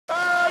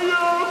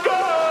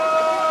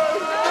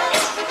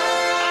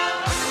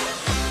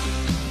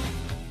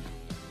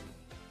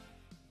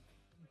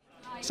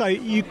So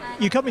you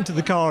come into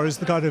the car as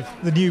the kind of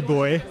the new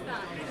boy.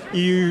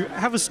 You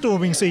have a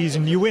storming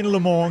season. You win Le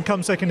Mans,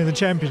 come second in the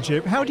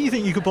championship. How do you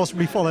think you could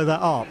possibly follow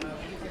that up?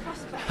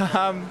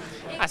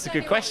 That's a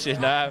good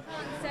question.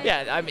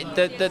 Yeah, I mean,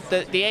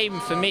 the aim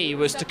for me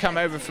was to come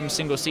over from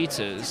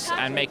single-seaters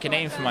and make a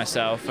name for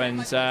myself,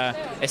 and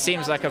it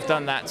seems like I've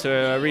done that to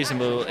a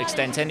reasonable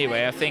extent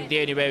anyway. I think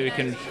the only way we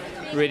can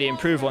really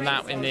improve on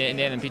that in the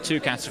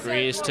LMP2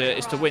 category is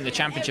to win the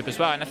championship as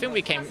well. And I think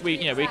we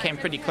came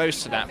pretty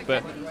close to that.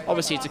 But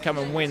obviously, to come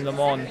and win Le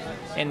Mans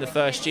in the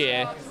first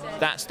year,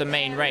 that's the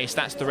main race.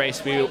 That's the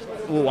race we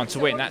all want to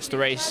win. That's the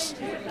race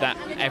that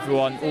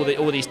everyone,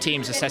 all these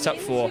teams are set up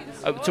for.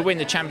 To win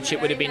the championship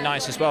would have been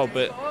nice as well,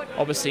 but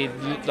obviously,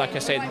 like I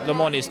said, Le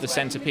Mans is the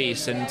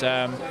centerpiece, and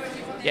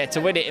yeah,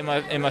 to win it in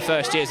my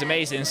first year is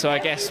amazing. So I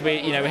guess we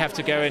have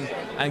to go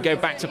and go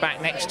back to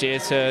back next year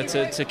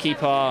to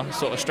keep our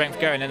sort of strength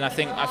going. And I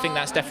think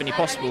that's definitely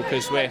possible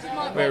because we're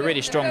a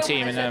really strong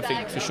team, and I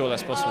think for sure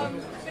that's possible.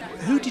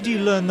 Who did you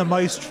learn the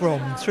most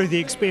from through the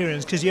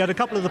experience? Because you had a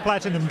couple of the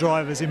platinum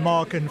drivers in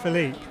Mark and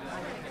Philippe.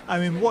 I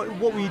mean, what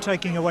were you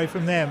taking away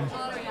from them?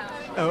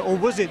 Or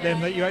was it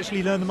them that you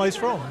actually learned the most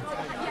from?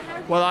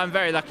 Well, I'm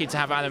very lucky to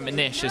have Alan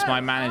Manish as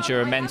my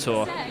manager and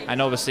mentor, and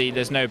obviously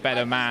there's no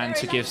better man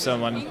to give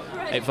someone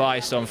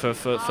advice on for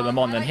Le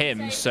Mans than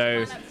him.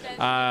 So,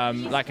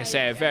 like I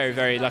say, very,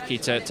 very lucky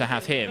to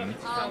have him,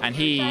 and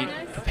he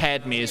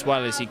prepared me as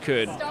well as he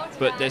could.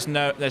 But there's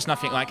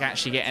nothing like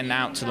actually getting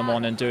out to Le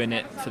Mans and doing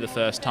it for the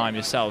first time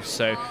yourself.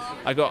 So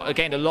I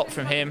gained a lot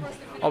from him.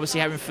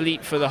 Obviously, having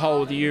Philippe for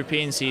the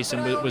European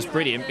season was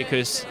brilliant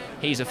because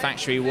he's a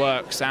factory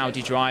works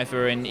Audi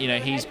driver, and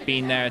he's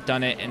been there,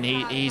 done it, and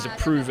he's a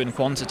proven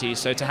quantity.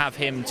 So to have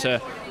him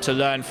to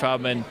learn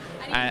from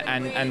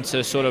and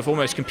to sort of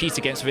almost compete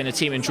against within a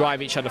team and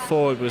drive each other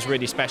forward was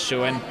really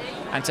special.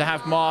 And to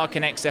have Mark,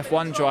 an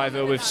ex-F1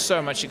 driver with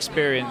so much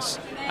experience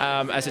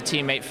as a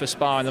teammate for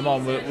Spa and Le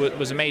Mans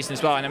was amazing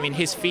as well. And I mean,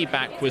 his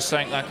feedback was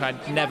something like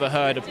I'd never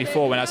heard of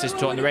before when I was listening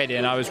to it on the radio,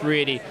 and I was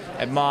really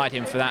admired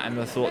him for that, and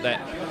I thought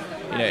that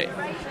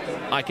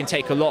I can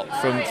take a lot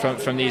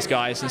from these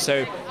guys. And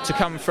so to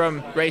come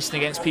from racing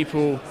against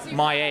people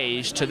my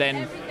age to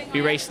then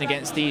be racing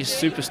against these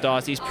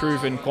superstars, these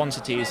proven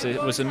quantities,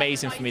 it was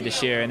amazing for me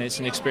this year, and it's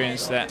an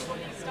experience that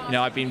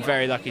I've been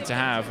very lucky to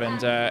have,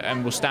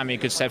 and will stand me in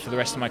good stead for the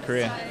rest of my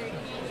career.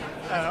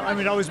 I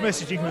mean, I was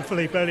messaging with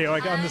Philippe earlier. I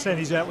understand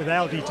he's out with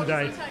Audi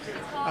today.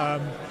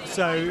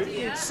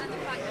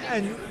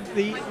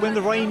 When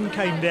the rain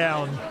came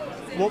down,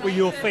 what were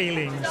your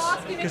feelings?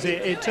 Because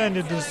it turned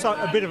into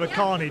a bit of a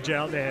carnage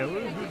out there.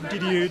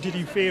 Did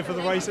you fear for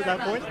the race at that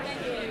point?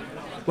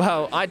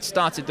 Well, I'd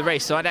started the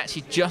race, so I'd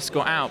actually just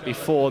got out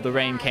before the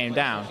rain came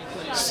down.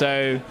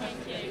 So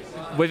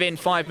within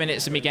 5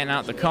 minutes of me getting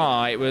out the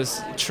car, it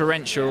was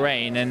torrential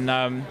rain, and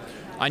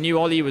I knew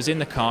Ollie was in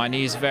the car, and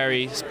he's a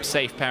very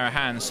safe pair of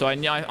hands. So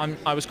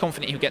I was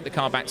confident he would get the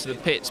car back to the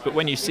pits. But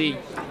when you see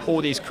all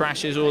these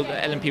crashes, all the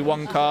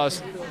LMP1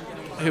 cars,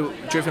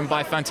 driven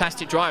by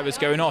fantastic drivers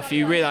going off,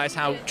 you realise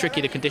how tricky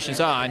the conditions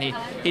are, and he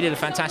did a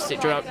fantastic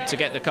job to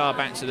get the car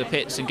back to the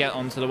pits and get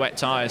onto the wet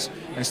tyres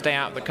and stay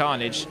out of the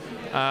carnage.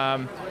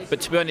 But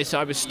to be honest,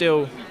 I was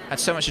still had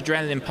so much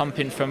adrenaline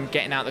pumping from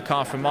getting out the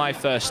car from my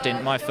first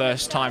stint, my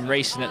first time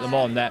racing at Le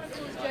Mans, that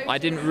I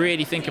didn't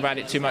really think about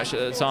it too much at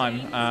the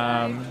time.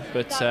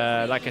 But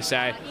like I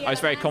say, I was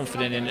very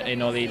confident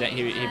in Ollie that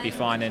he'd be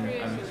fine,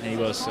 and he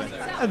was. So.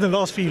 And the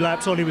last few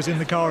laps, Ollie was in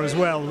the car as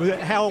well.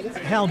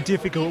 How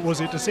difficult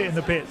was it to sit in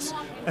the pits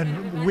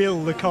and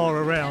wheel the car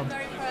around?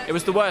 It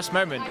was the worst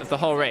moment of the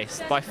whole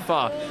race, by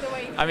far.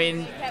 I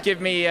mean, give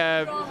me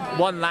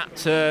 1 lap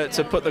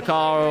to put the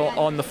car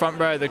on the front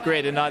row of the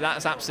grid, and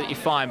that's absolutely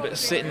fine. But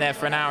sitting there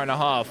for an hour and a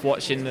half,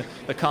 watching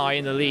the car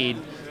in the lead,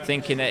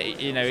 thinking that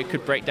it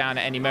could break down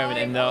at any moment,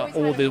 and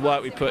all the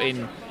work we put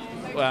in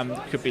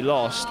could be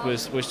lost,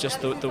 was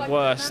just the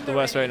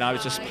worst way. And I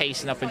was just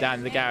pacing up and down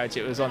in the garage.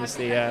 It was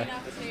honestly,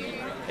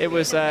 it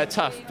was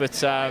tough,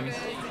 but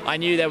I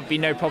knew there would be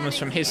no problems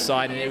from his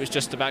side, and it was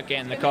just about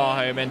getting the car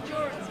home. And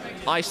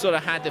I sort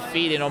of had the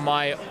feeling on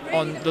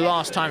the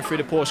last time through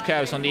the Porsche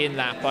curves on the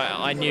in-lap,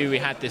 I knew we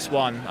had this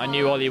one. I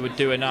knew Ollie would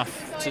do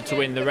enough to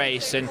win the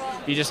race, and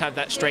you just have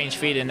that strange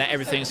feeling that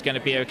everything's going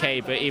to be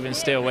okay. But even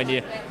still, when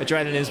your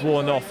adrenaline's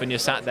worn off and you're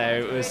sat there,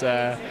 it was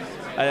an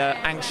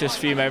anxious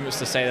few moments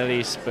to say the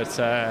least. But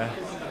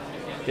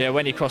yeah,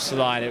 when he crossed the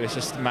line, it was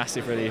just a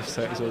massive relief.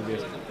 So it was all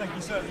good. Thank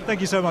you, sir. Thank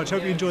you so much.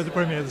 Hope you enjoyed the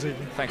premiere this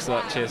evening. Thanks a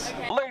lot. Cheers.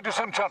 Ladies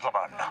and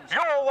gentlemen,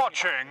 you're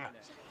watching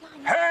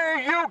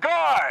Hey You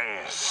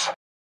Guys!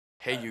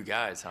 Hey You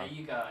Guys, huh? Hey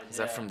You Guys. Is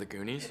that from the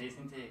Goonies? It is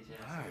indeed,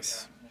 yeah.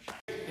 Nice.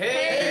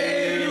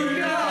 Hey You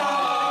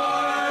Guys!